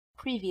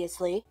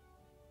Previously.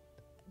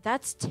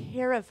 That's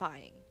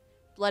terrifying.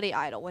 Bloody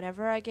idol.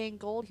 Whenever I gain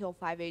gold, heal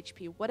 5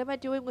 HP. What am I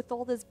doing with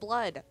all this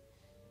blood?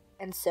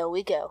 And so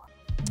we go.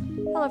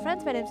 Hello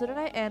friends, my name's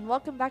Lunernight, and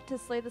welcome back to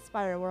Slay the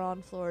Spire. We're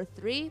on floor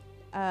 3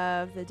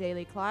 of the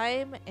daily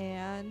climb,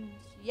 and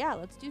yeah,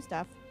 let's do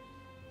stuff.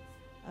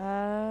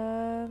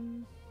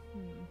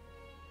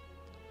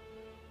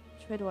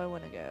 Which way do I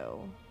want to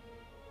go?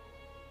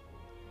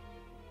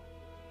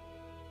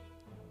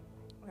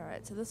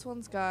 Alright, so this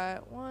one's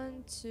got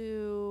 1,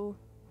 2,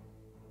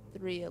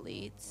 3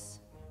 elites.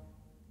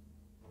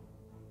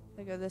 If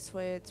I go this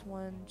way, it's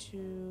 1,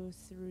 2,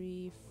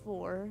 3,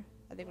 4.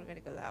 I think we're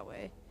gonna go that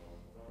way.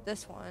 But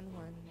this one,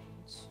 1,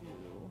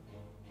 2,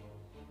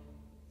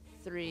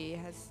 3,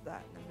 has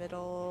that in the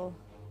middle.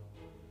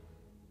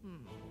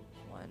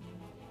 1,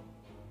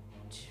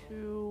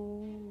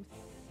 2,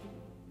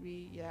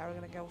 3. Yeah, we're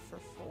gonna go for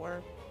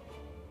 4.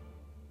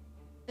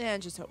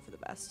 And just hope for the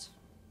best.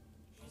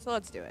 So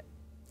let's do it.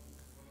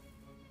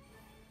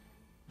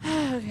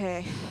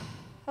 Okay.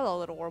 Hello,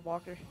 little orb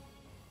walker.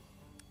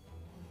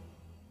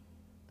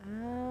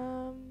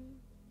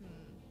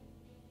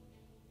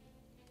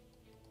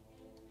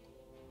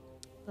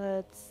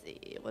 Let's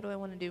see. What do I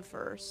want to do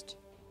first?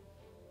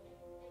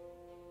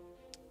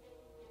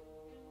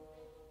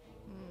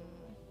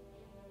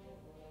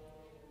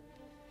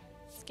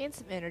 Let's gain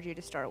some energy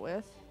to start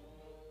with.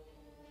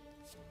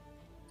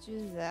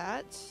 Do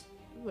that.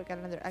 Ooh, I got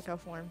another echo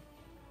form.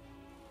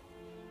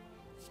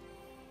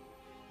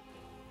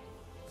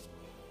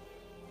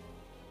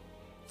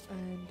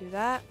 And do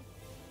that.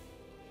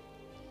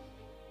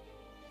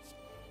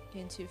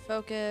 Gain 2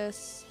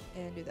 focus,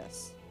 and do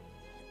this.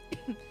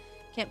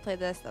 Can't play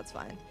this, that's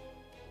fine.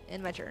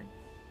 End my turn.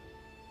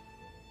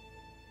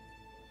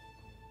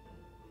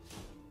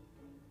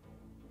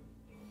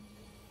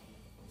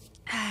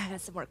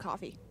 Got some more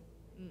coffee.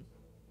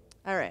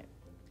 Alright.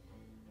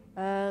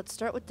 Let's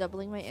start with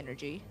doubling my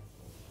energy.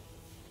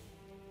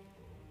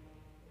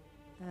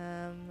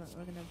 We're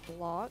gonna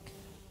block.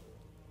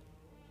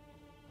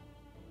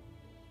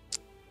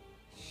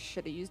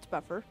 Should have used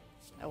buffer.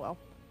 Oh well.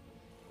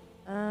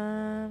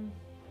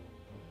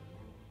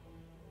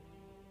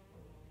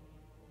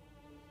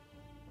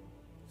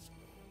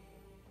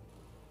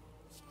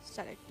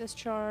 Static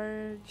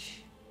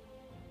discharge.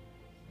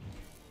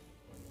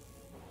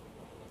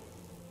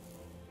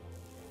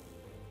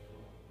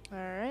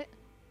 Alright.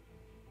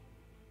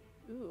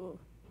 Ooh.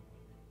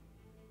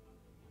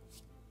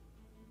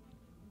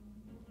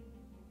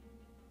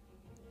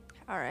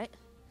 Alright.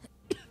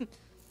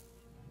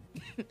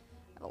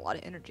 Have a lot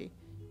of energy.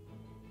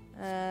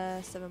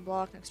 7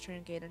 block, next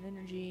turn gain an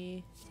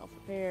energy,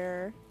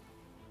 self-repair,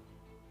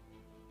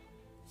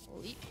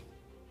 leap,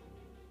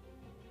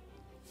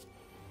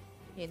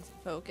 gain some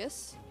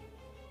focus.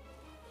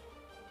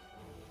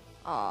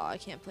 Aw, I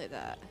can't play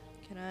that.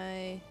 Can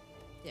I?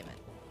 Damn it.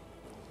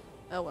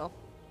 Oh well.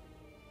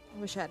 I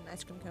wish I had an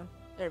ice cream cone.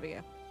 There we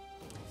go.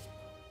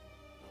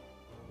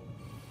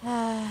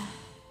 Oh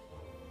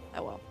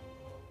well.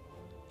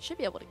 Should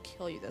be able to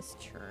kill you this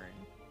turn.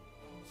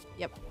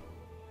 Yep.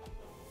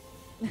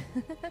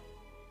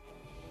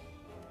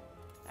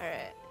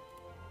 Alright.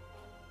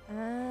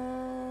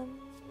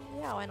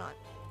 Yeah, why not?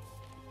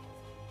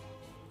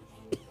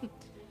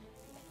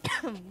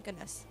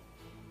 Goodness.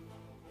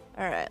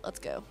 Alright, let's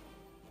go.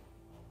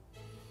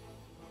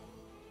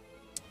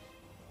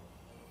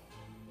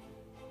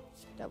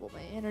 Double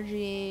my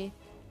energy.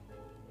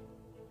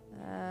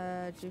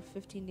 Do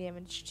 15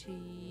 damage to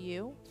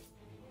you.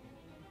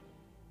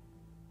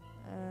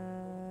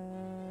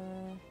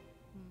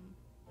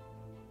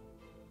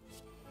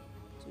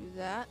 Do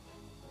that.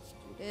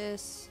 Do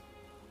this.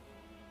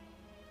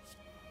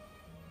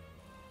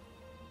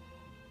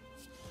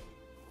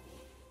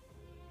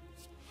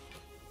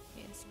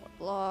 Gain some more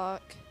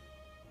block.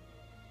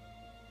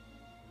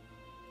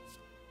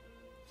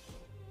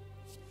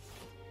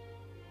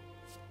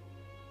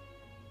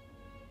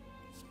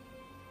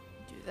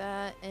 Do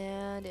that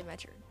and end my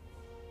turn.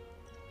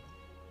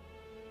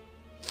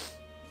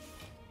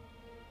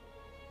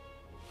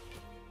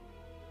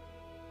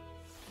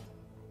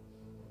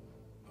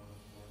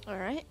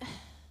 Alright.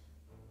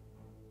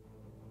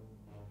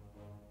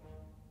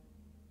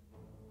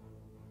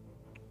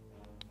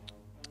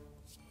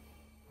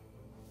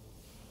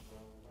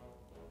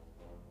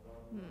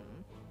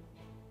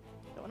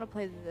 Don't want to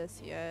play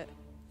this yet.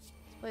 Let's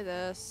play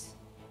this.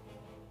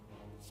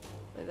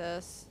 Play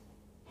this.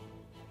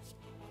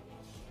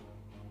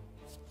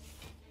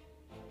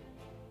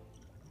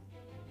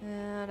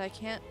 And I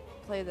can't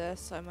play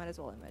this, so I might as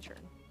well end my turn.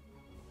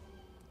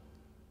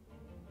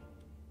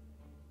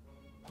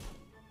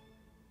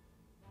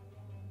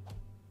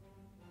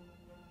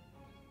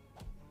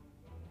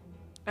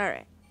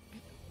 Alright.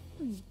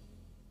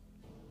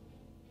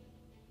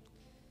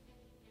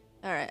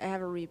 Alright, I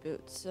have a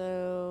reboot,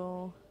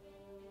 so...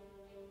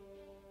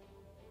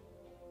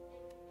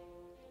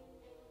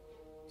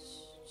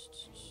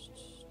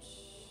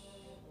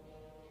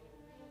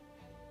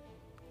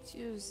 Let's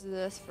use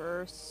this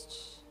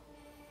first.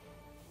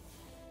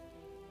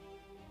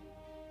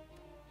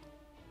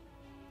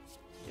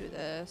 do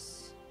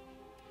this.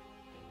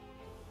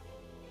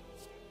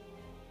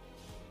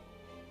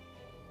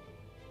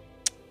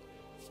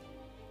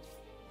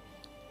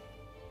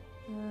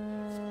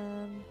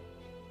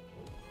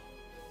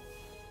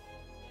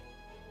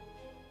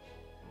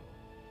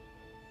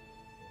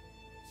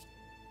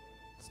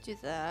 Let's do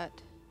that.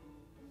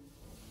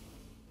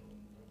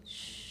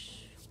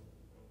 Shh.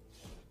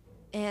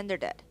 And they're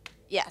dead.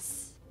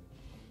 Yes.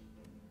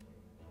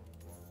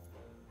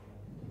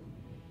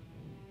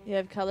 You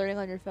have coloring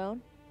on your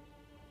phone?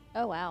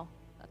 Oh wow,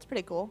 that's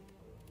pretty cool.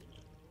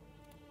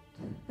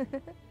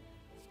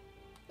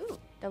 Ooh,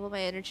 double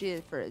my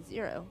energy for a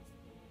 0.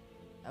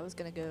 I was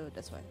gonna go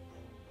this way.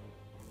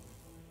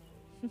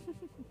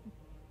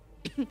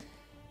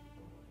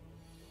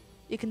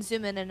 You can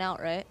zoom in and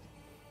out, right?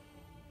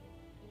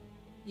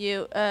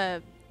 You,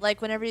 like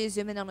whenever you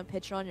zoom in on a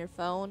picture on your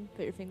phone,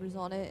 put your fingers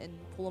on it and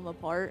pull them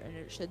apart and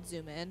it should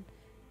zoom in.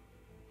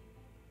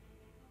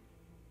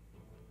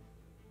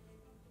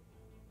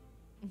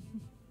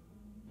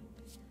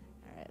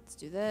 Alright, let's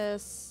do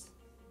this.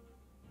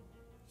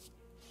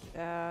 Do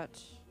that.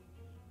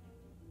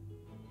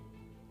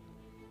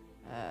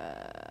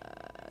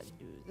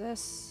 Do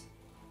this.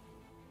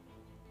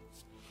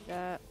 Do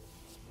that.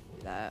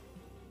 Do that.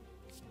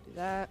 Do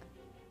that.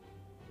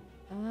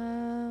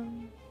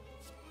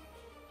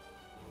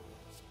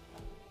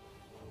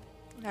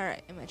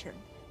 Alright, my turn.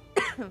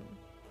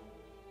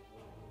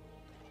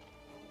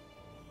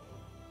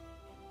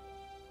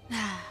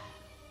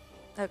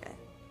 Okay.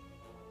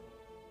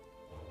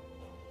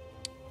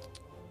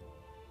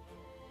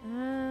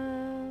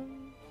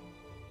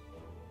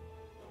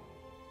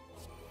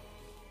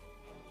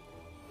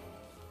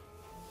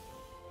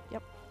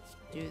 Yep.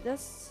 Do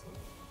this.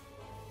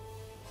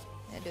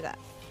 And do that.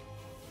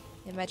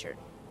 In my turn.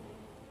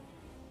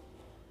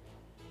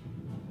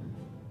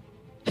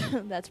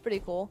 That's pretty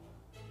cool.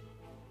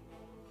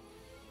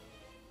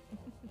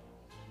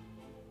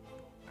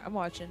 I'm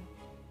watching.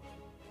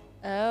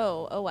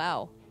 Oh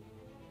wow.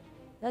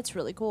 That's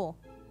really cool.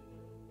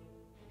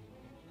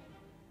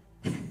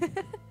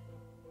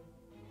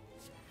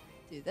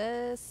 Do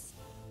this.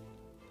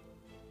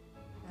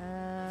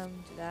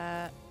 Do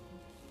that.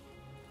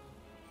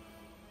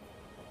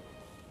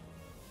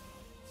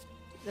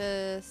 Do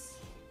this.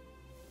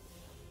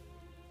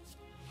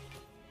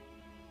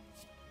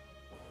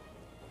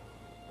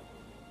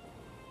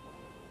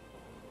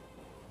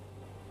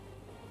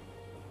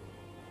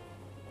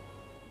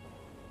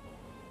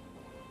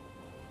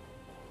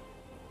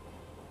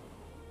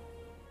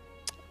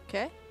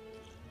 Okay.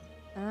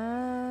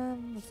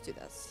 Let's do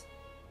this.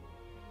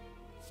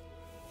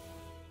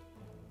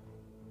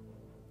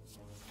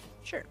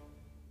 Sure.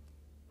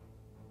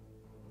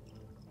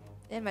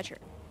 And my turn.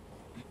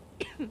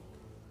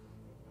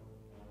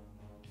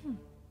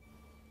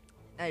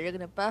 Now you're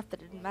gonna buff,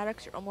 but it didn't matter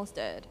because you're almost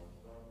dead.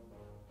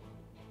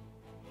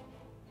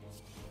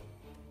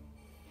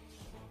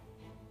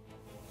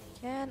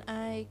 Can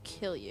I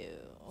kill you?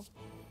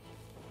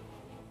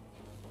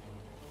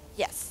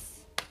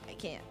 Yes, I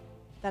can.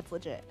 That's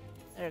legit.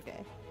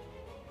 Okay.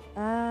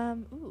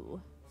 Ooh.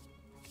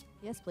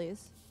 Yes,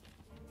 please.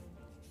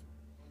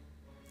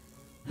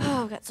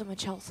 Oh, I've got so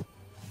much health.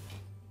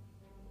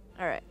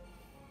 Alright.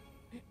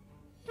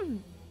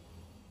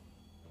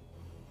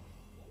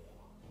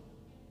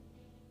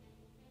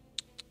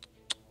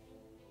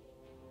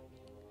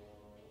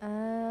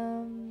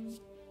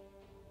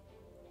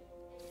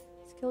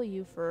 Let's kill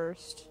you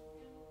first.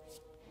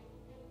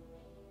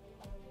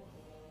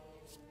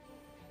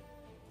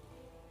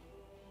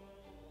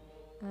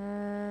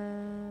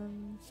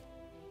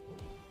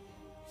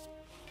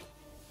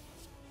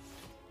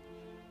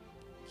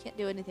 Can't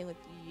do anything with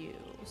you,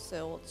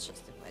 so it's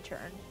just in my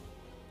turn.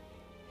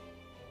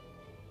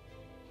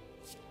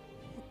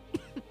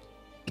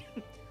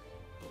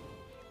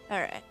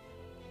 Alright.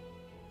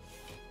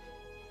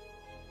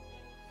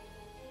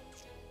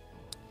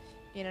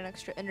 Need an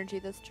extra energy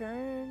this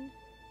turn.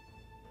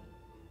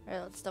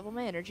 Alright, let's double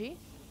my energy.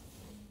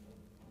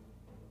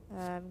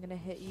 I'm gonna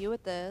hit you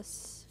with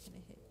this.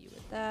 Gonna hit you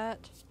with that.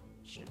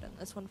 Should have done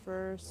this one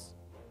first.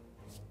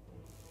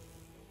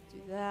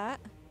 Do that.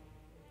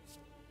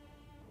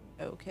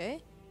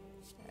 Okay.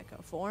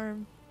 Echo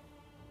form.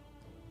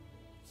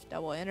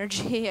 Double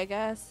energy, I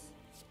guess.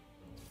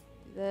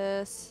 Do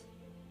this.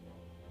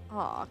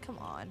 Aw, come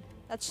on.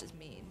 That's just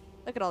mean.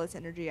 Look at all this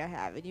energy I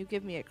have, and you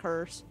give me a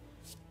curse.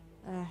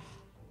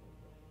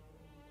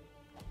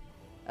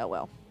 Oh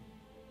well.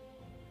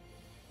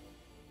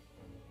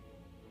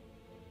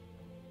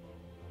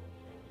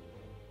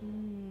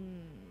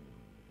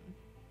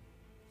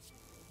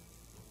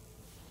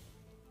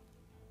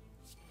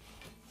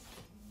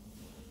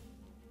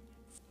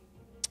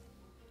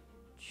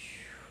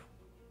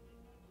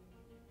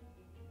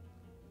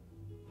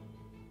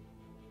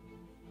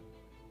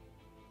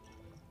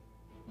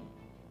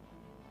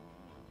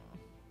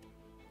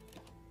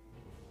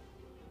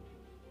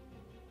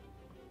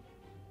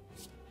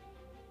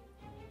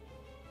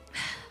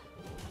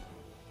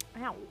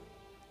 Ow.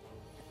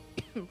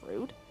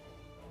 Rude.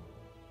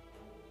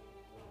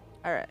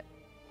 Alright.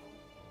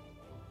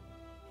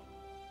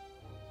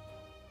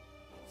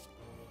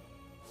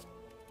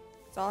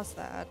 exhaust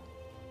that.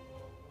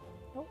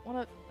 Don't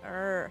wanna.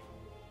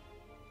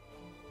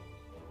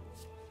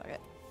 Fuck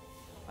it.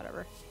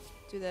 Whatever.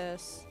 Do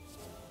this.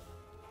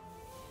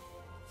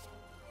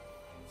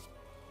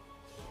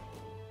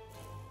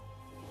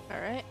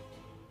 Alright.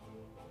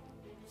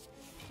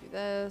 Do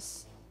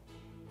this.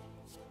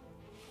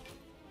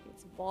 Get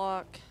some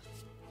block.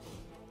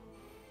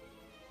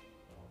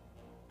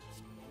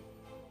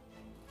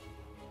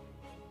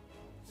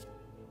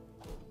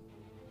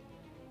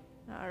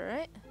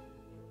 Alright.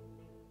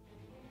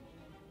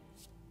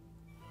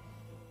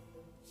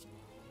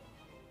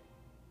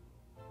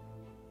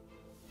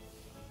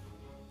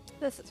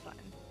 This is fine.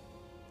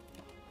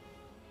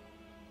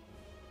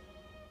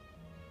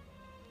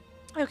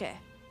 Okay.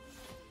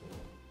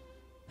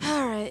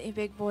 Alright, you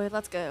big boy,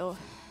 let's go.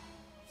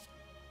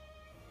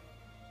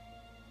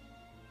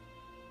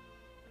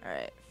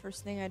 Alright,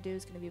 first thing I do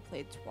is going to be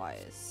played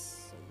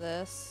twice. So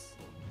this.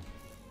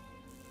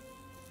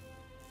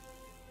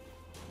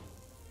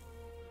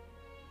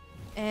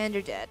 And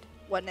you're dead.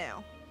 What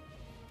now?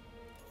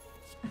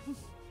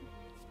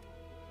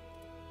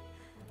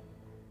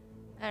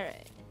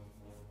 Alright.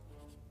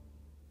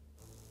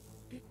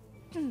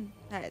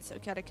 Alright, so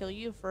gotta kill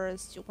you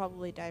first. You'll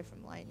probably die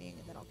from lightning,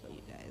 and then I'll kill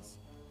you guys.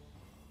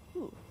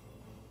 Ooh.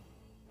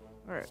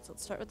 Alright, so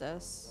let's start with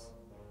this.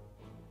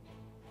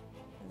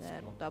 And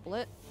then we'll double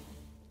it.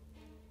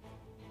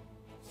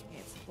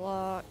 It's a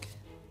block.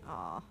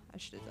 Aw, I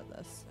should have done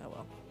this. Oh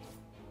well.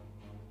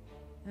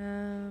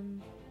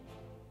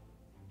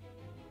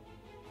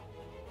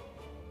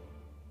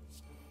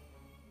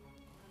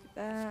 Do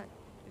that.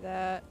 Do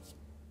that.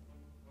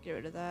 Get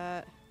rid of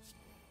that.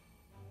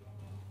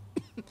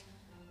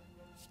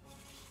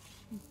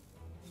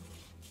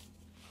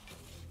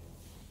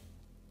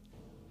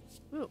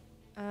 Ooh.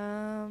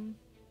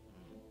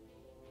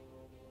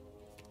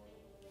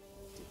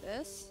 Do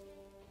this.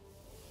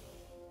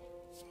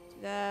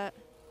 Do that.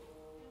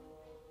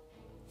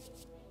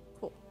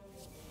 Cool.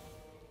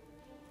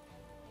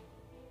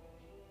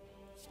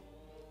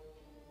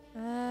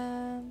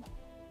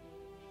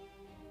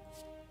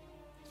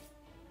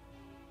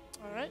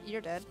 Alright,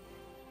 you're dead.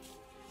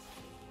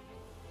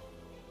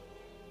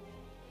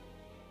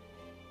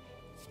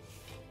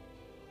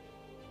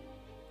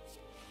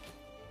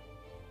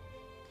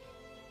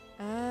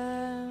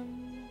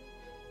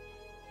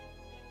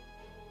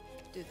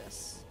 Do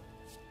this.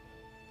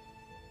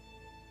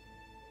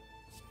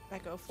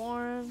 Echo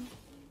form.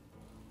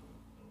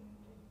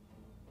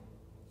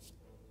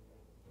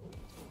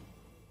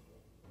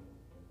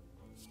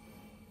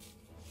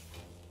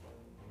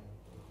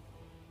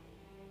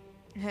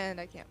 And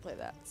I can't play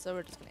that, so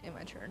we're just gonna end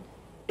my turn.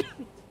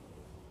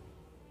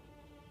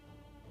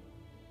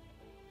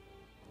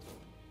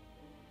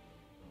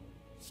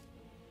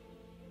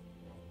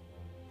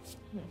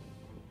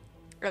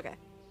 Okay.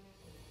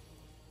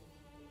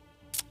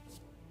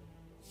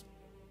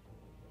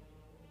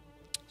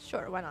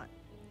 Sure, why not?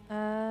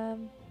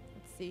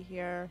 Let's see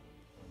here.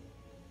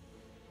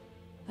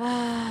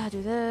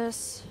 Do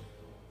this.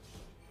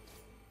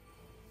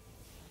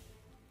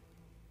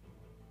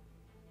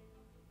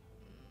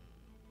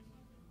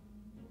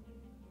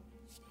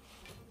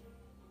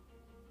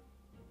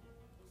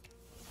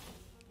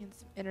 And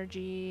some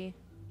energy.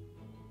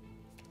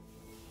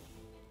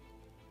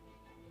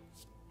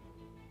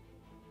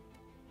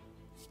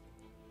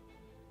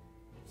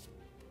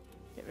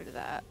 Get rid of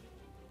that.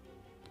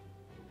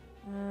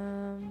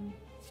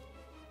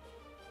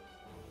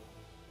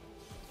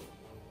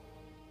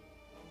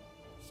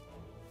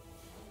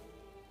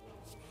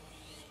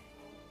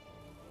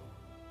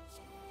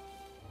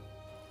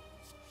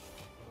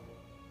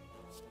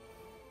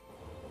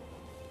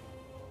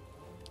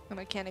 And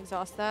I can't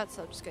exhaust that,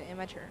 so I'm just gonna end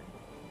my turn.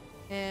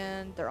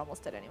 And they're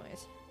almost dead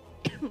anyways.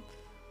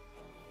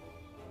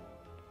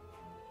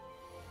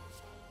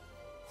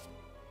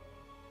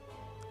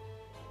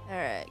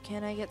 Alright,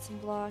 can I get some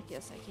block?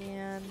 Yes, I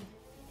can.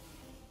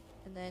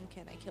 And then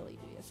can I kill you?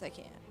 Yes, I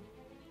can.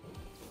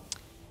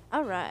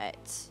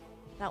 Alright.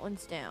 That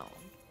one's down.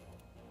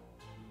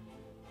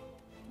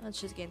 Let's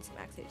just gain some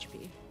max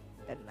HP.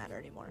 Doesn't matter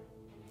anymore.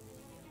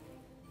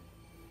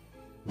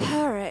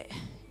 Alright,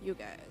 you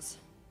guys.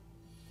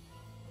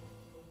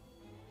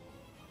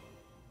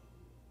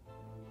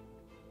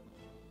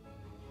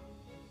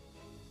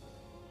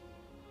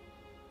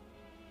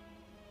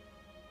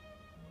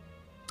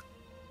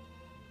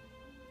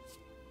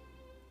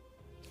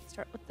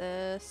 Start with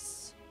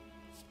this.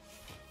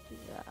 Do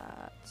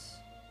that.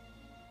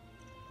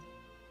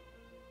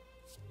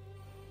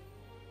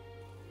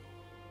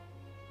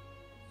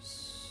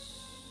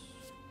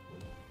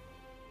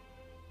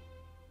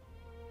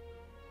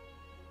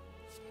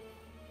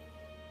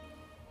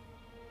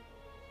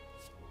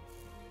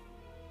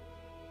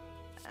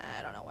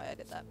 I don't know why I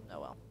did that.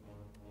 Oh well.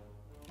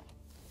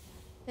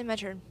 In my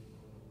turn.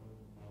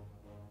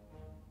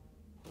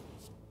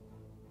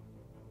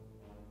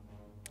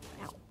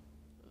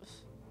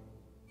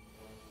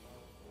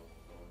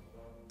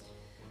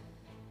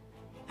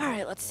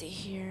 Alright, let's see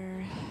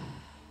here.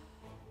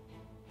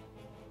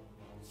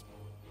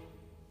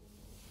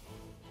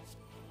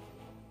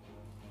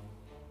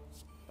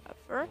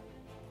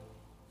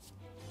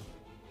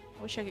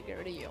 wish I could get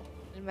rid of you.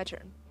 In my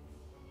turn.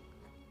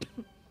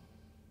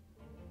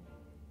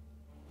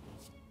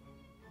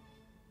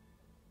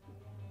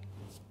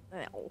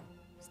 Ow.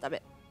 Stop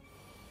it.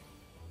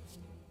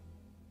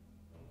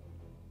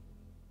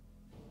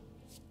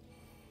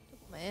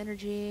 My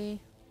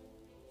energy.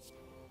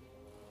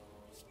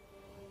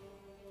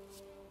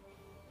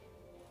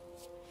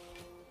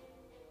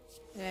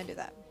 And do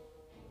that.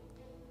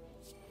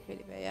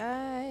 Creative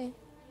AI.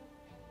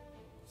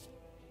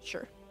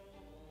 Sure.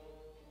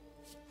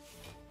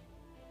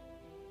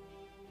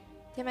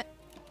 Damn it.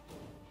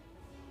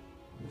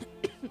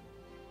 I'm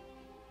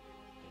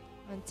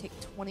gonna take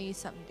 20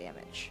 something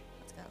damage.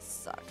 That's gonna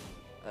suck.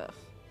 Ugh.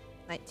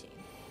 19.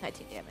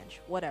 19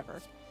 damage.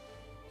 Whatever.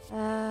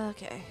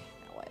 Okay.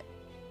 Now what?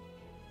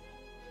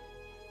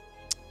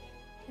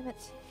 Damn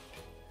it.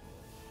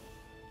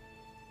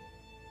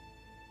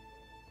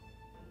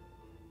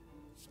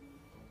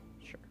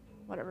 Sure.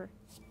 Whatever.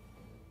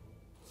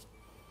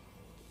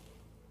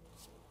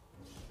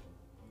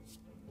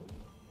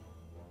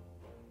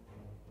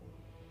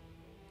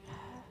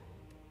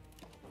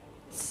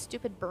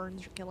 Stupid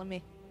burns are killing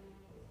me.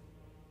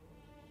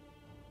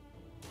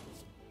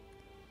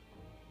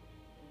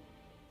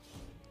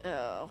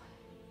 Oh.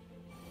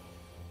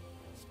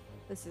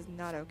 This is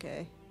not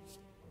okay.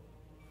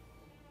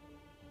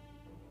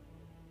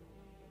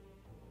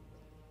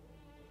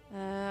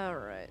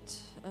 Alright.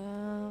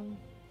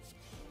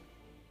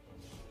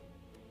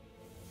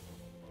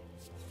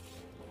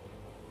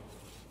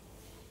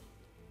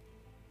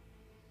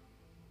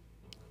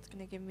 It's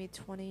gonna give me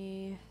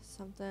 20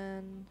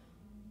 something.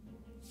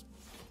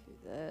 Do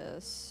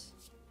this.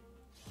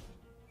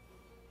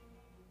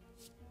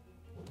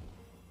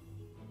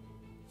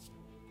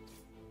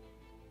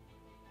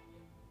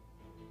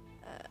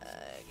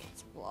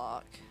 Against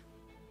block.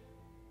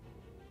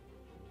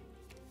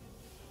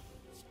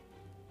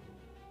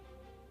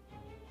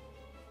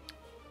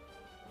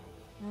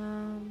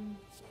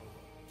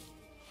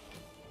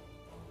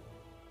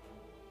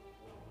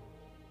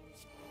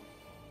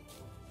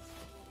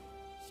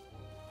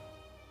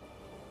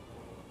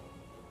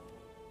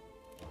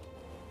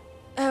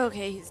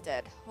 Okay, he's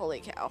dead. Holy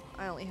cow.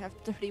 I only have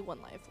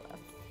 31 life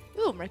left.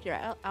 Ooh, Mercury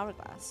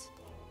Hourglass.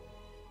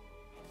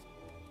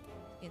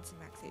 Gain some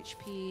max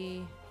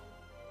HP.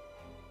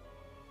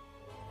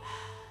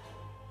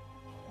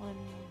 1,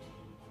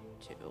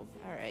 2.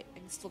 Alright, I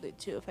can still do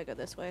 2 if I go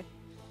this way.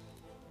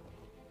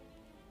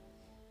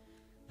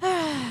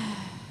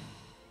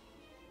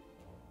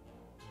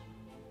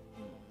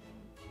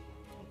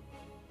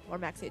 More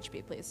max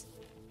HP, please.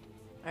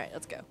 Alright,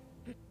 let's go.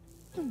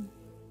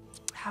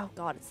 Oh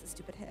god, it's the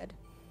stupid head.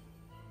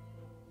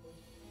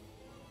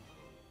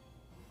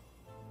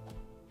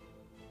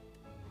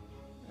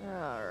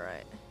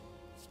 Alright.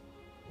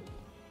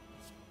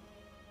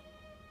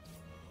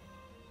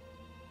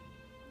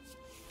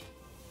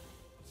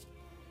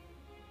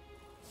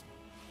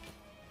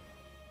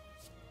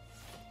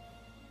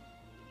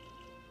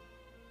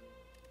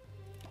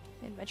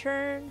 In my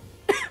turn.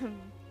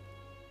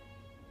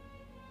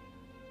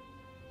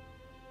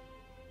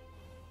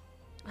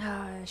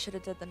 I should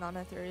have did the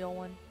non-ethereal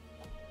one.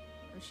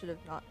 Or should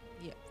have not.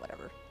 Yeah,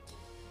 whatever.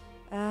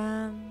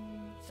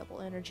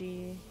 Double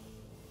energy.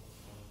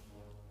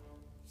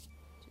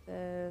 Do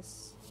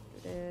this.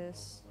 Do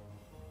this.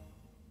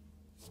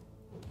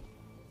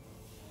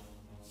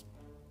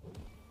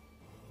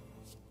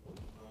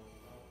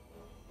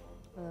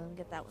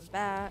 Get that one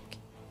back.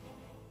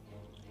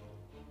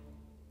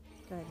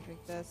 Go ahead and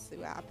drink this, see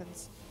what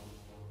happens.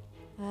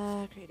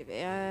 Creative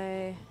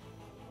AI.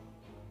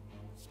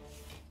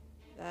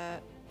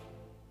 That.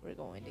 We're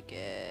going to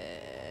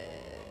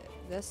get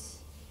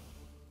this.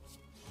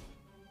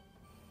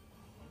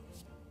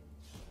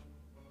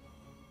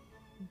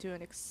 Do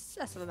an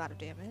excessive amount of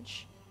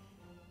damage.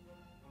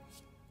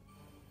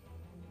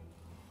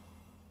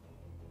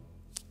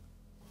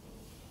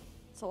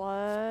 It's a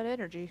lot of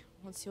energy.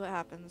 Let's see what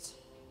happens.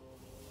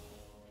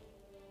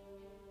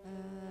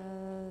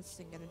 This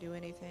isn't gonna do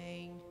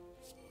anything.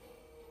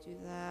 Do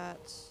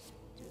that.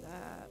 Do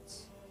that.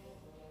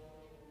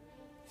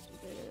 Do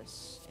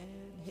this. And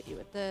hit you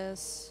with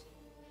this.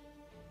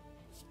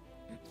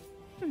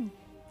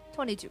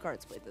 22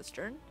 cards played this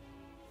turn.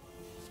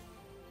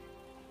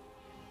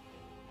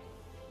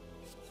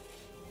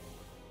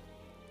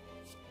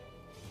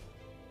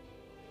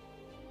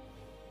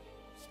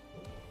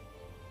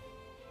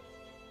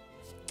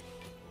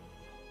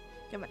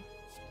 Come on.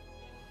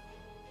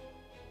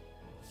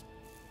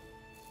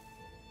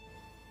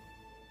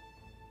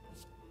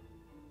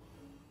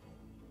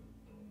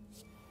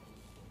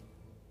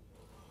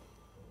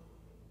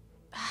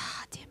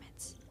 Ah, damn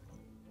it.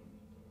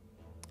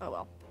 Oh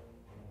well.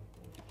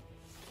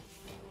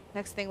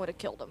 Next thing would have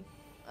killed him.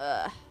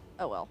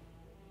 Oh well.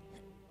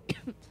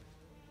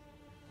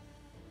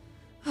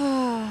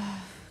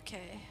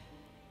 Okay.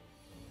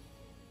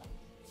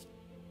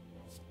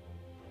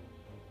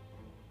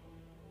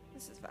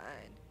 This is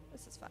fine.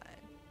 This is fine.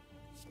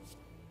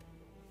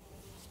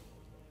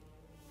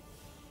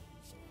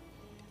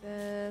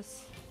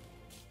 This.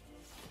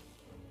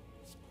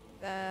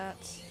 that.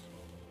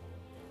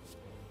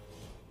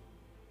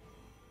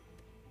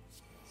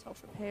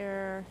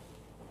 Self-repair.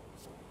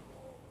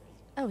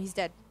 Oh, he's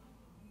dead.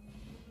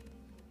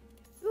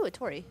 Ooh, a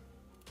Tori.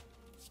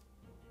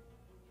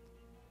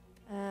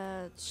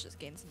 Let's just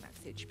gain some max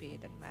HP.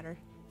 It doesn't matter.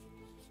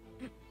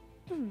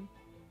 Ooh.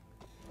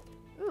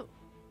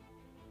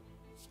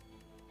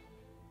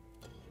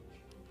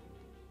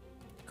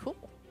 Cool.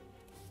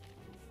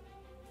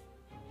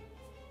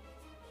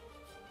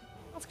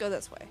 Let's go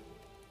this way.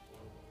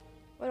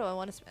 What do I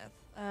want to smith?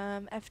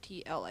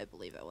 FTL, I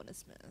believe I want to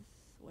smith.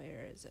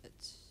 Where is it?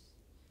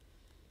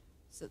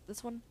 Is it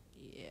this one?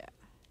 Yeah.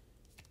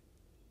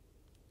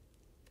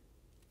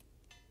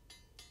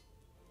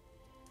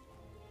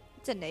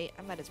 It's innate.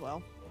 I might as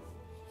well.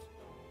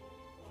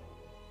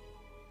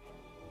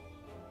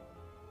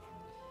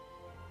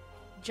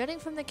 Jutting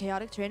from the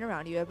chaotic terrain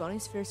around you, a bony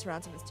sphere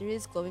surrounds a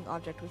mysterious glowing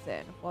object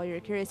within. While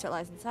you're curious what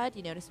lies inside,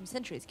 you notice some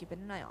sentries keeping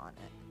an eye on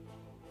it.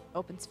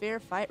 Open sphere,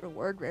 fight,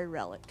 reward, rare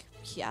relic.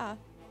 Yeah,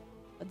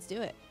 let's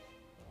do it.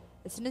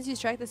 As soon as you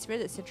strike the sphere,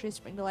 the sentries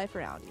spring to life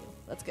around you.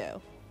 Let's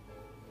go.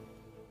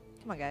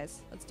 Come on,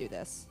 guys. Let's do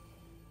this.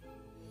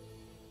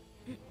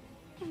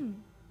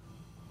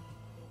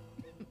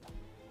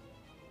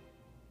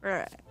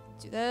 Alright.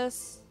 Do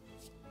this.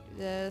 Do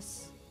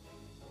this.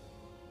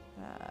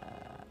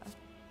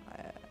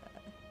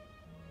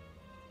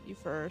 You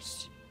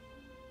first.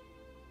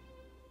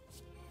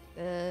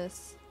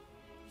 This.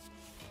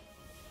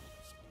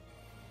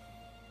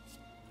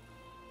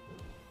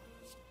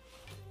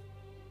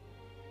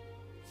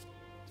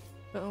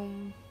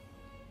 Boom.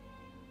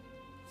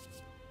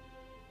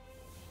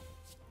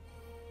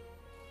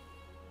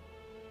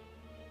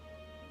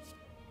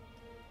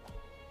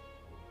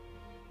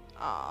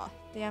 Aw,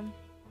 damn.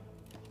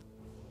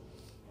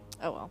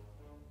 Oh well.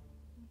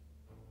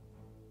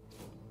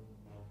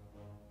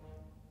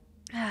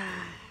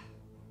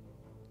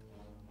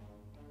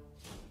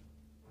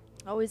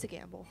 Always a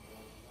gamble.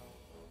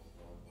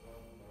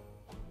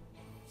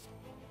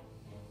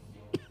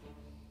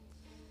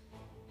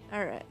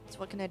 Alright, so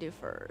what can I do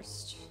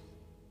first?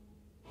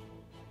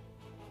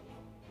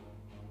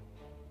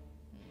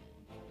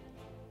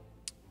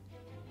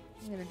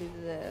 I'm gonna do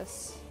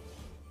this.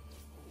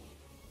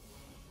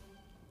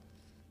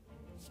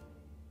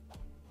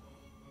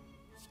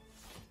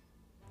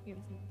 Give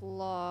him some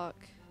block.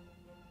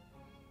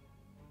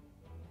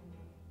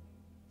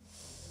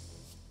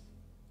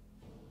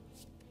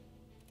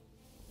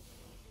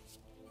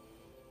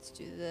 Let's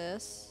do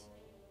this.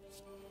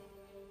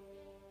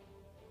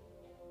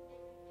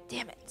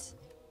 Damn it.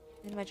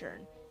 End my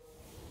turn.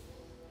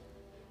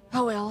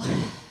 Oh well.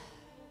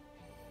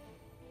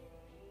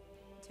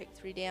 Take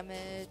 3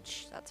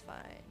 damage. That's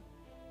fine.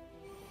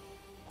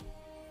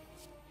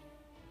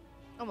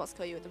 Almost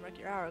kill you with the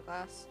Mercury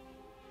Hourglass.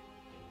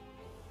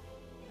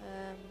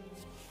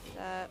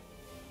 That.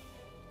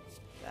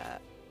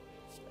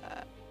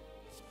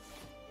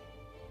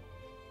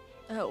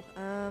 Oh,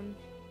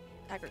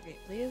 aggregate,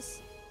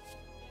 please.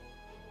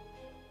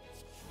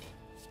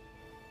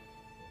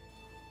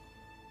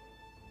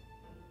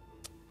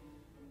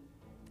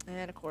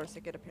 And of course, I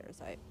get a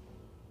parasite.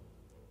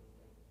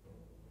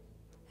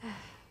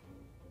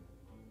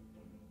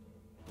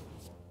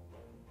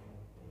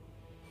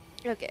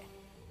 Okay.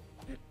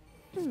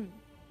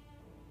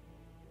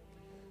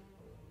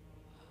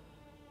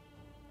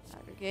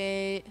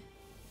 Aggregate.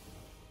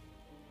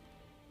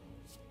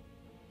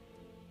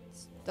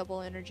 It's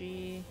double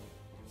energy.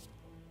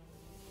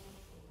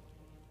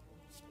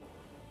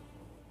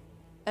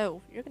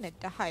 Oh, you're gonna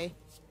die.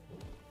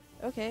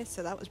 Okay,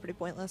 so that was pretty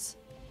pointless.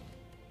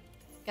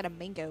 Got a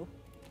mango.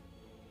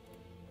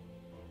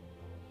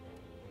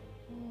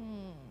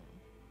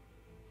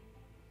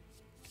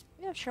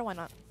 Yeah, sure, why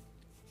not?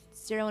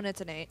 0 and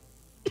it's an 8.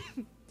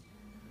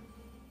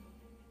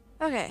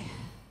 Okay.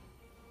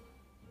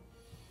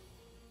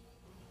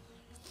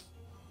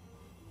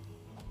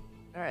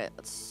 Alright,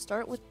 let's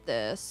start with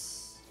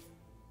this.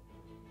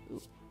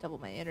 Ooh, double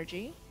my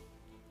energy.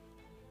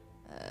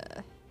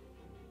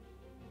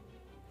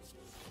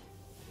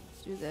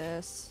 Do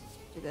this.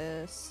 Do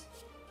this.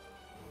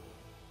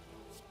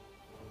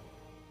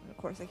 And of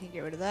course I can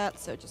get rid of that,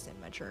 so just end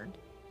my turn.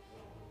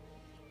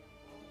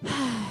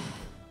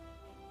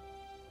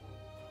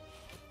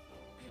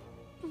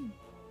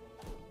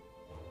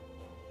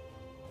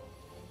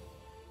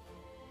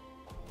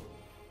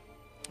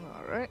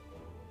 Alright.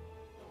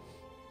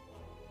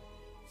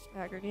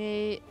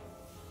 Aggregate.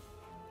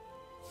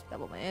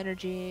 Double my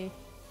energy.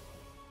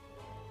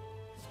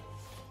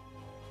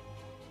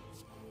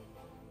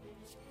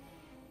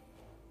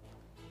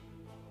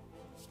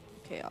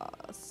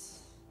 Chaos.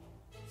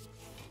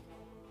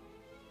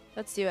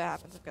 Let's see what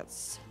happens. I've got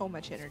so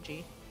much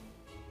energy.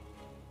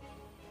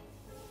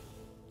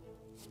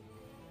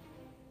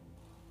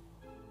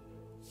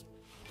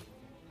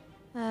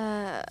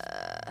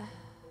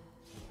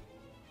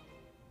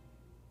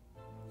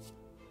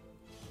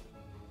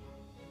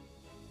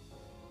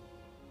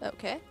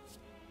 Okay.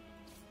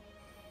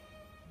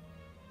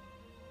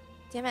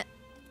 Damn it.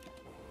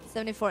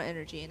 74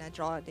 energy and I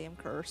draw a damn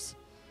curse.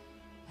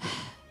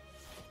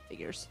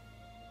 Figures.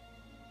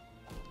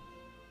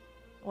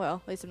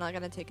 Well, at least I'm not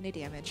gonna take any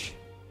damage.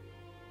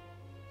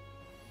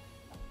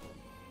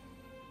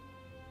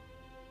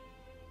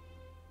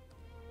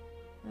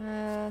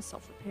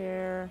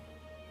 Self-repair.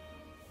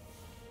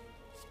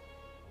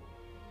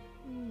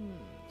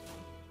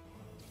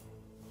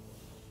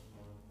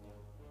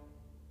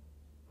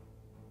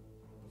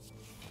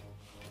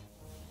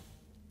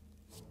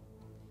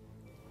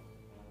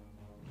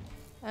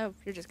 Oh,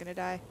 you're just gonna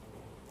die.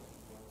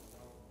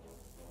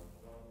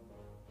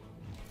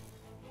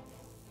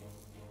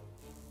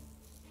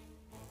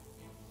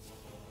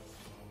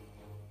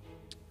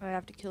 I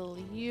have to kill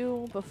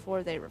you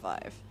before they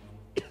revive.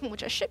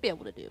 Which I should be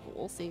able to do, but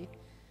we'll see.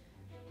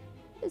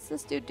 What is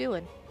this dude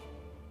doing?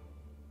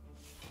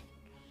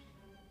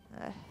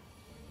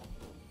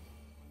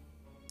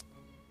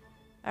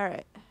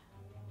 Alright.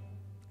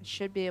 I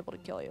should be able to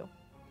kill you.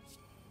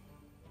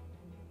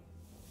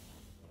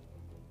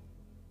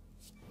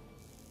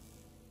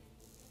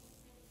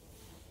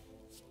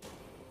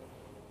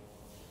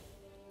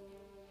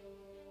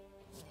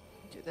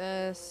 Do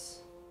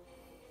this.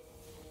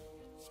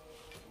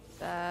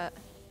 That.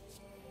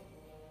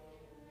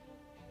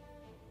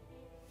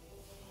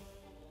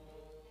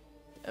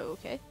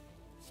 Okay.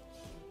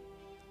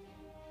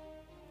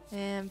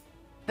 And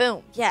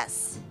boom.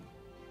 Yes.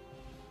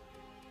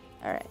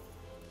 Alright.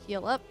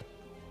 Heal up.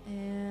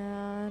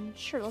 And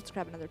sure, let's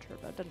grab another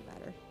turbo. Doesn't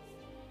matter.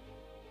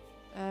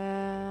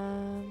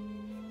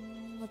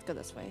 Let's go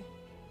this way.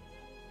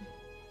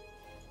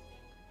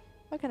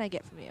 What can I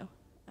get from you?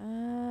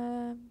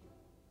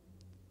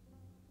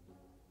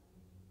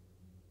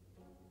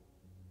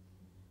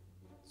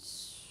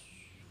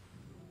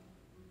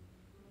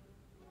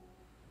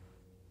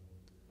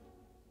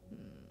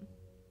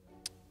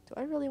 Do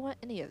I really want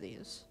any of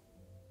these?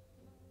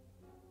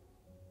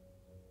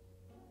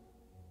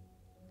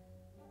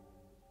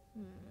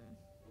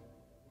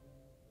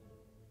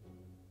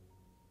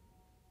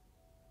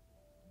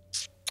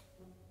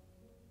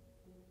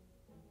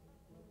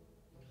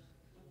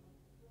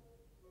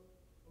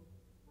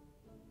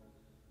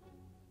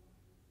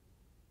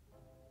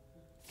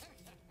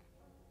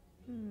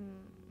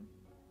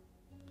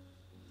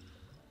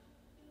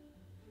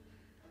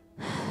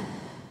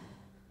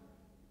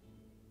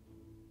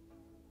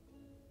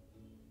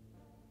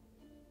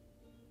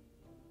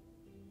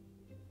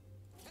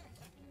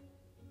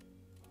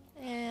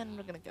 And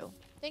we're gonna go.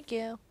 Thank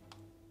you.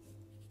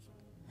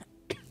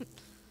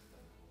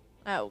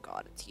 Oh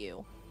god, it's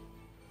you.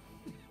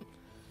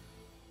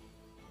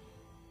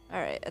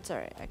 Alright, it's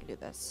alright. I can do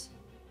this.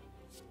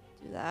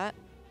 Do that.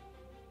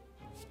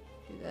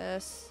 Do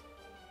this.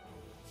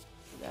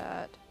 Do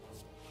that.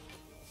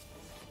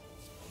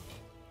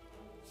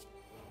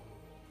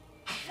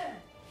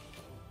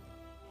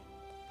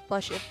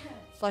 Bless you.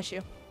 Bless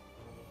you.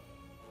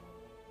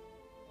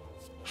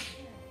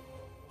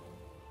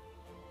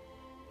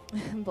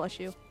 Bless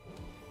you.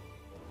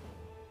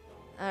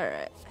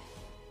 Alright.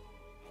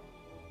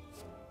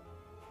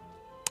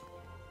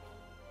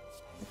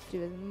 Let's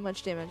do as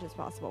much damage as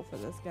possible for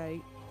this guy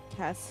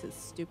casts his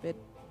stupid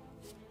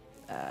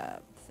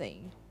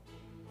thing.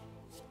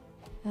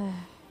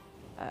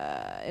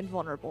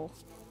 Invulnerable.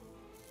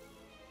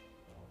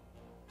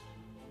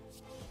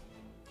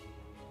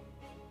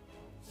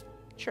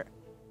 Sure,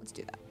 let's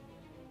do that.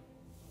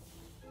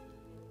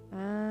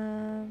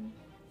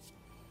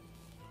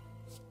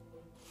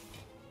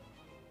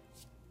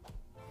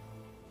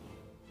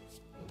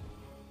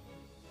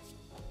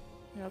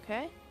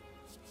 Okay.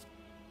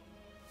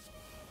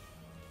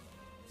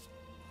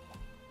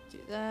 Do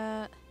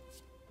that.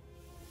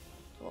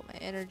 Pull my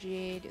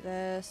energy, do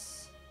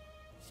this.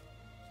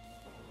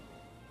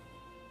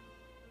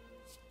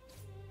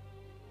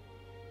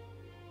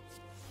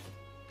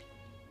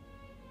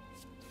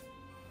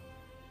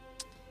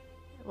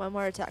 One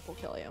more attack will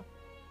kill you.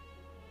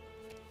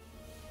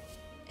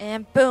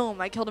 And boom,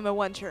 I killed him in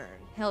one turn.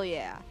 Hell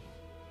yeah.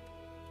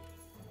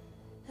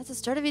 At the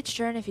start of each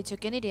turn, if you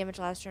took any damage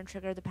last turn,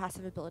 trigger the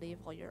passive ability of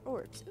all your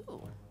orbs.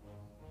 Ooh.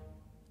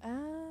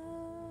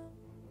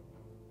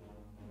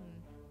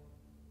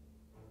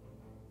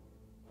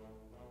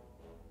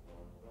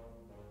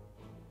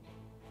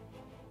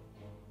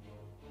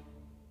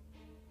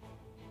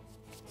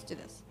 Let's do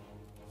this.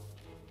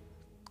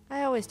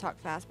 I always talk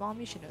fast, Mom.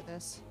 You should know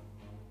this.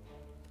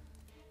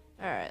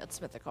 Alright, let's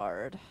smith a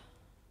card.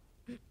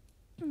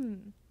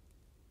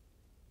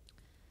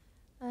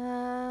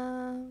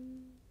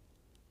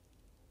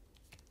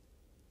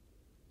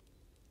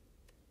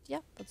 Yeah,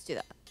 let's do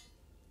that.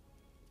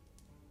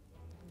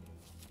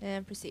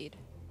 And proceed.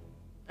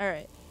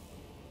 Alright.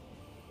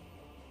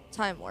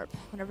 Time warp.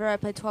 Whenever I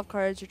play 12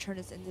 cards, your turn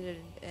is ended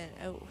and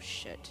oh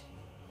shit.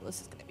 Well,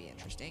 this is gonna be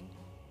interesting.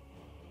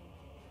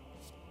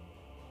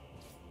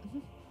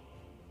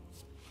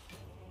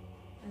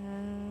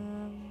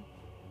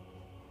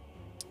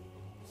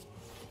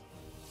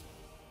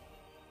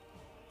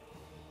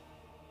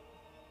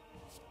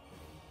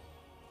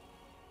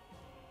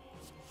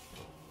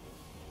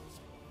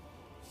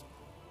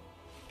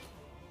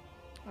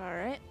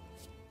 Alright.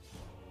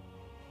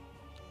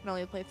 Can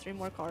only play 3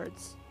 more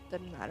cards.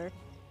 Doesn't matter.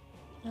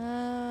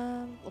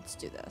 Let's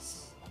do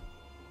this.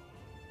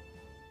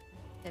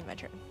 In my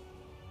turn.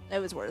 It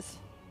was worth.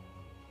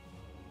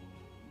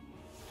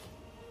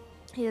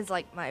 He is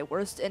like my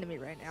worst enemy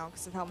right now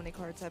because of how many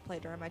cards I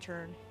played during my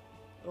turn.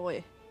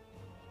 Boy.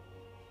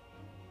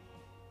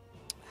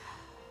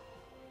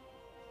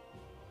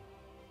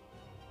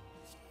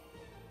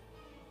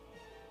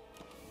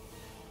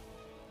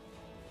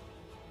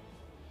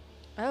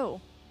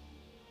 Oh.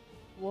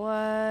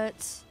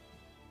 What?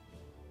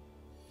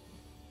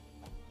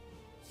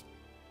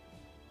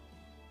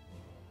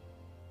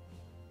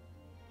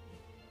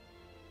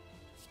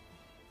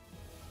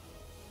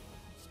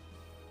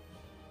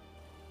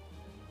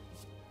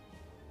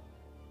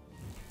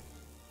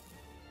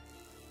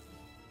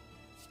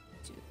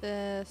 Do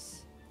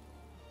this.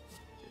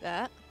 Do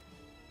that.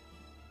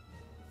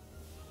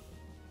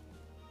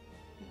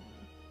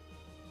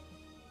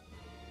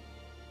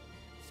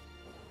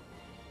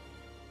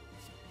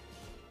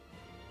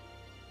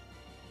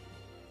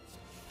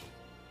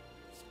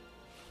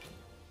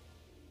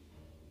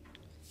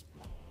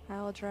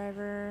 Pile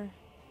driver.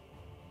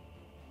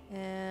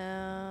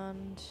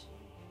 And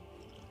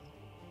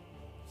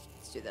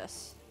let's do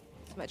this.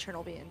 So my turn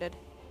will be ended.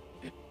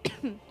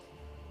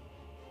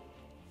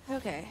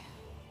 Okay.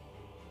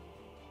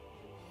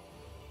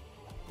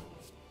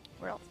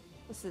 Well,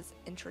 this is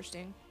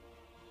interesting.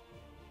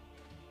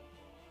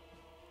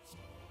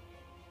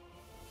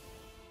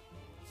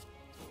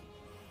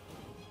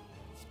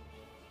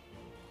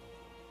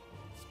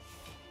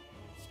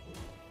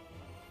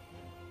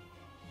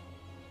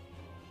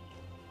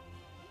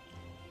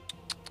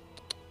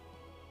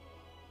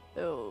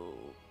 Oh,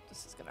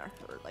 this is gonna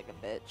hurt like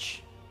a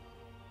bitch.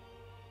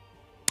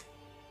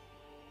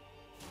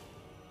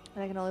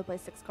 And I can only play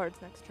 6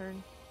 cards next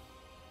turn.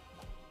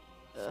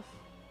 Ugh.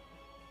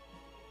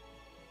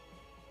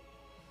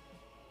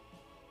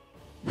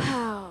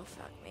 Oh,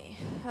 fuck me.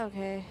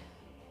 Okay.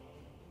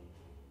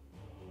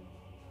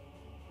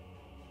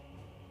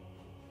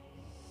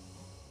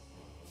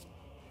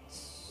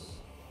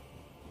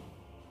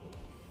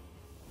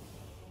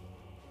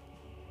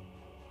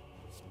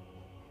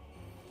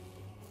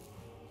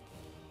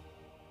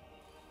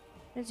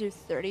 Gonna do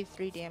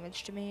 33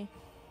 damage to me.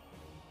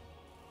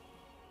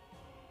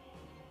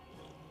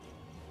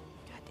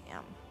 God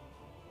damn.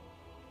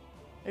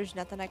 There's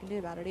nothing I can do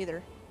about it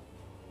either.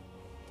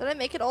 Did I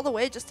make it all the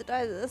way just to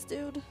die to this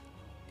dude?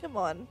 Come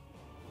on.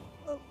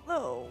 Oh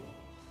no.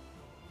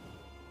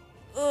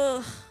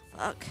 Ugh.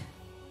 Fuck.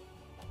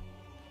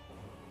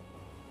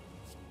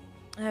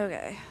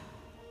 Okay.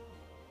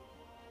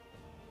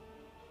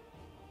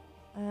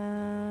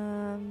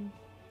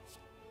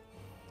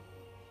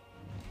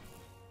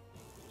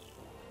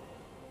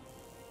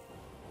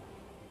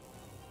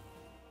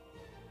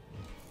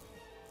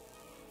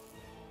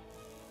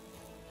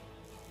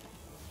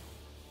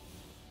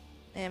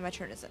 And my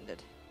turn is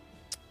ended.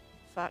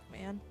 Fuck,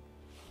 man.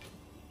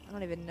 I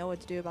don't even know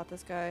what to do about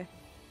this guy.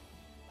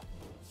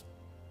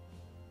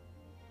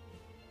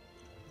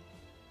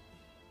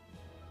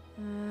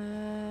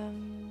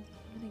 I'm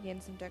gonna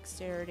gain some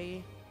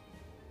dexterity.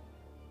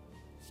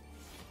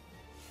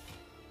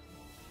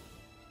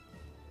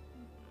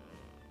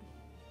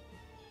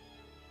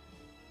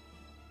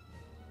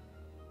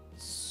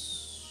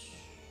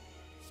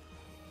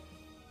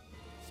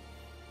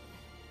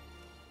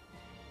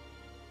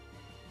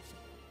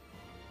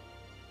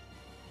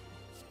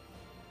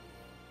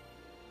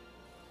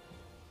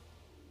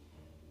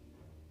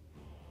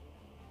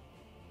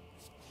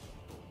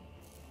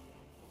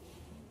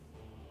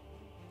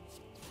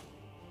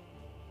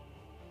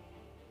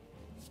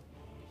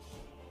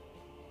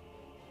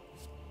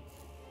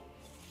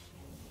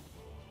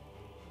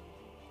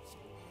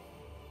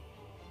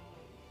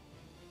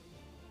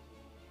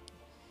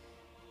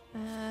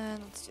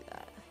 Let's do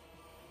that.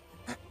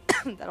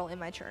 That'll end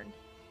my turn.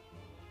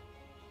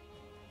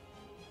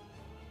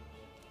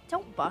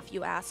 Don't buff,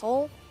 you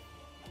asshole.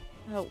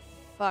 Oh,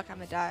 fuck, I'm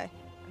gonna die.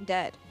 I'm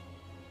dead.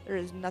 There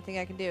is nothing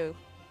I can do.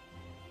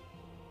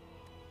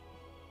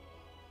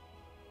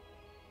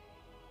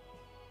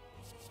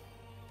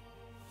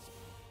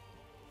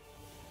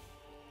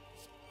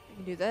 I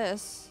can do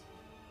this.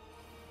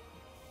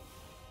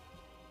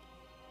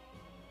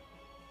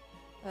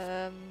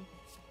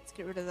 Let's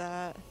get rid of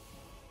that.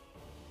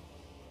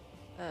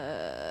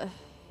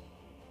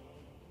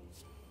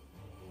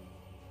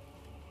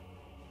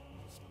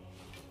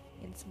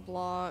 And some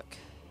block.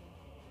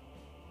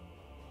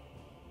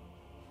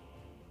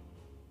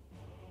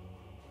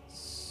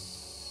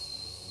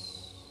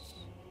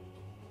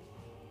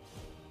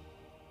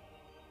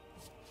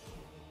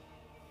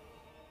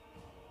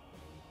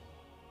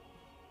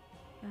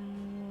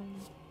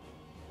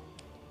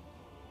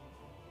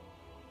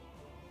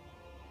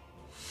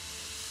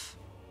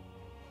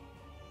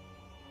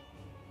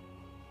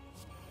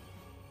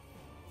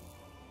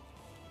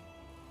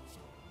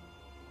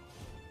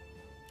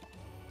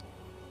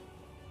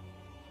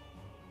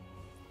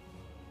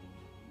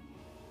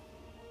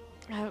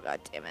 god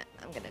damn it.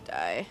 I'm gonna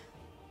die.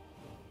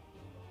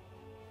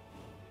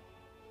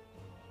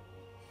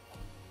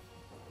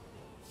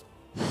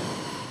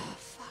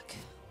 Fuck.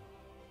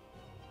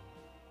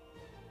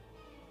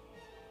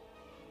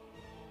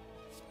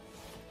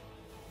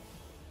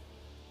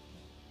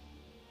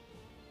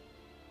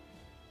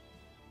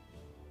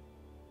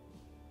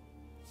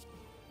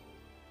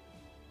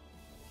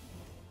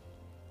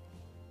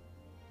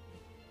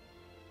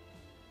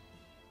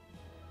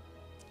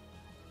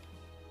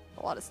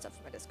 A lot of stuff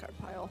in my discard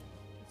pile.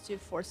 Let's do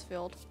force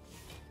field.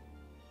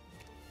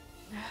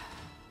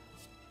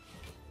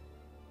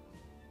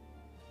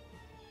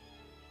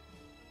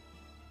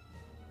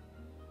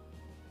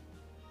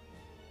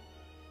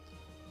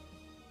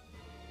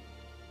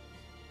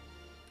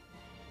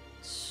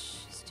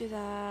 Let's do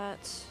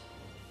that.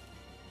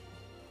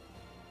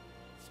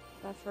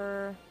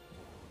 Buffer.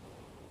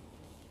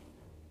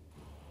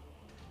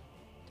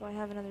 Do I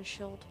have another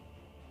shield?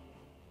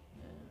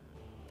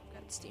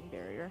 Got steam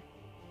barrier.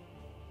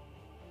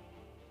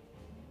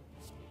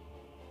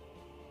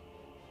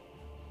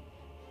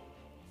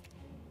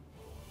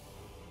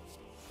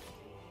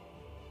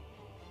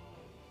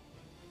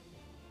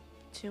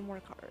 Two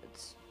more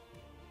cards.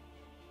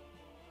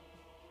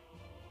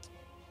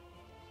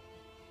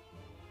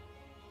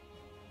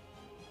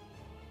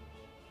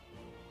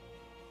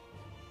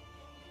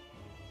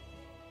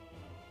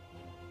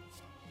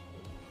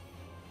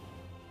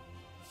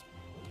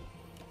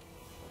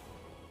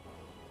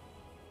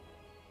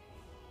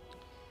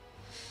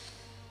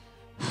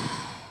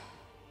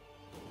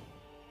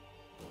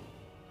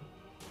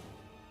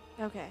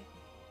 Okay.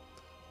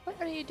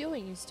 What are you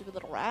doing, you stupid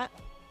little rat?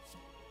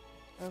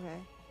 Okay.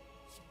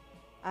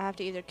 I have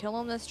to either kill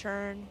him this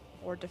turn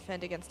or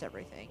defend against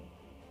everything.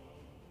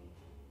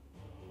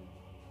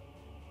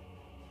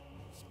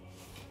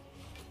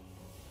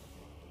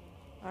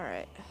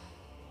 Alright.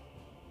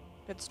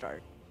 Good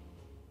start.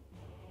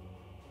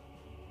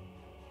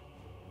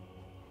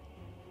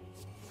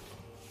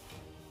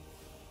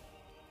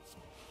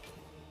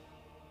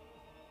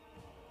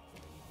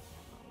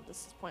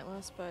 This is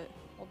pointless, but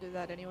we'll do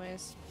that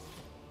anyways.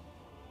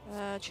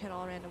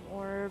 Channel a random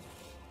orb.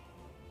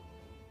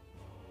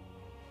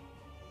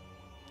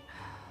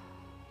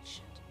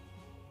 Shit.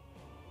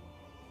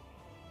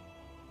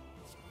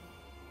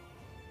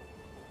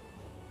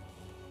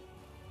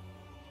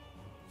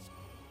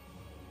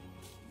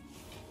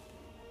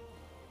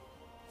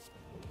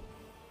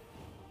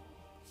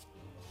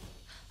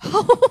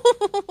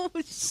 Oh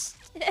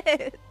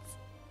shit!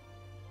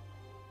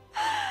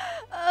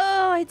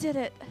 Oh, I did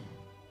it.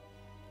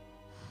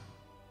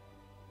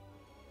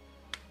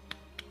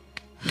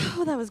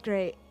 Oh, that was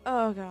great.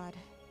 Oh god.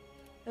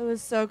 It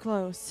was so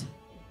close.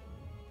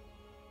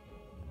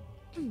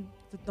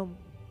 Da-dum,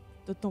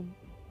 da-dum,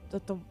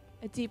 da-dum.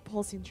 A deep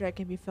pulsing dread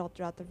can be felt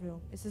throughout the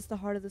room. Is this the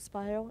heart of the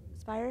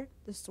Spire?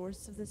 The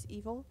source of this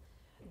evil?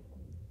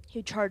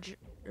 You charge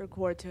your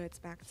core to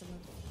its maximum.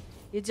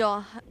 You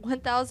deal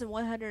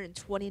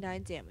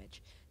 1,129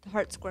 damage. The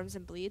heart squirms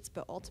and bleeds,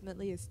 but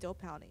ultimately is still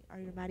pounding.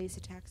 Are your mightiest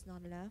attacks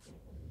not enough?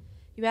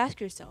 You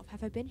ask yourself,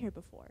 have I been here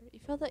before?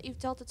 You feel that you've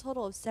dealt a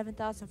total of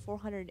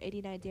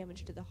 7,489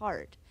 damage to the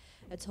heart.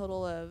 A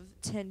total of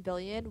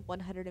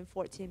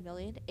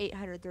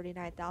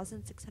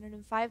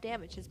 10,114,839,605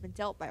 damage has been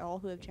dealt by all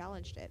who have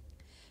challenged it.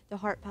 The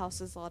heart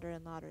pulses louder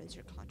and louder as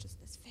your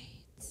consciousness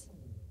fades.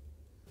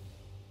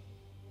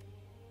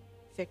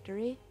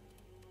 Victory?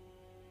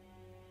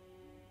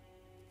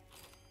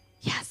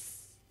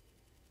 Yes!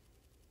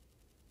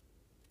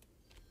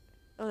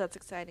 Oh, that's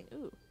exciting.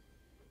 Ooh.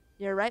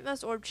 Your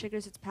rightmost orb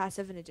triggers its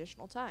passive an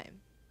additional time.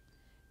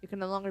 You can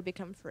no longer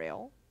become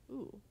frail.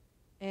 Ooh.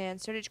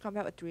 And start each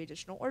combat with 3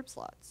 additional orb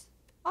slots.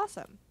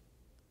 Awesome.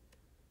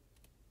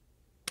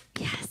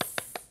 Yes!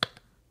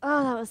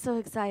 Oh, that was so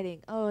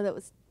exciting. Oh, that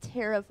was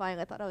terrifying.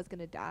 I thought I was going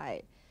to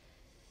die.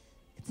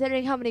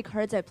 Considering how many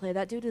cards I play,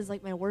 that dude is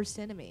like my worst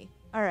enemy.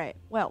 Alright,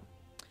 well.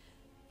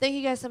 Thank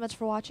you guys so much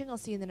for watching. I'll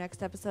see you in the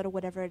next episode of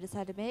whatever I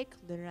decide to make.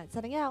 Lunernight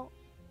setting out.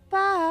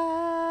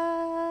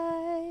 Bye!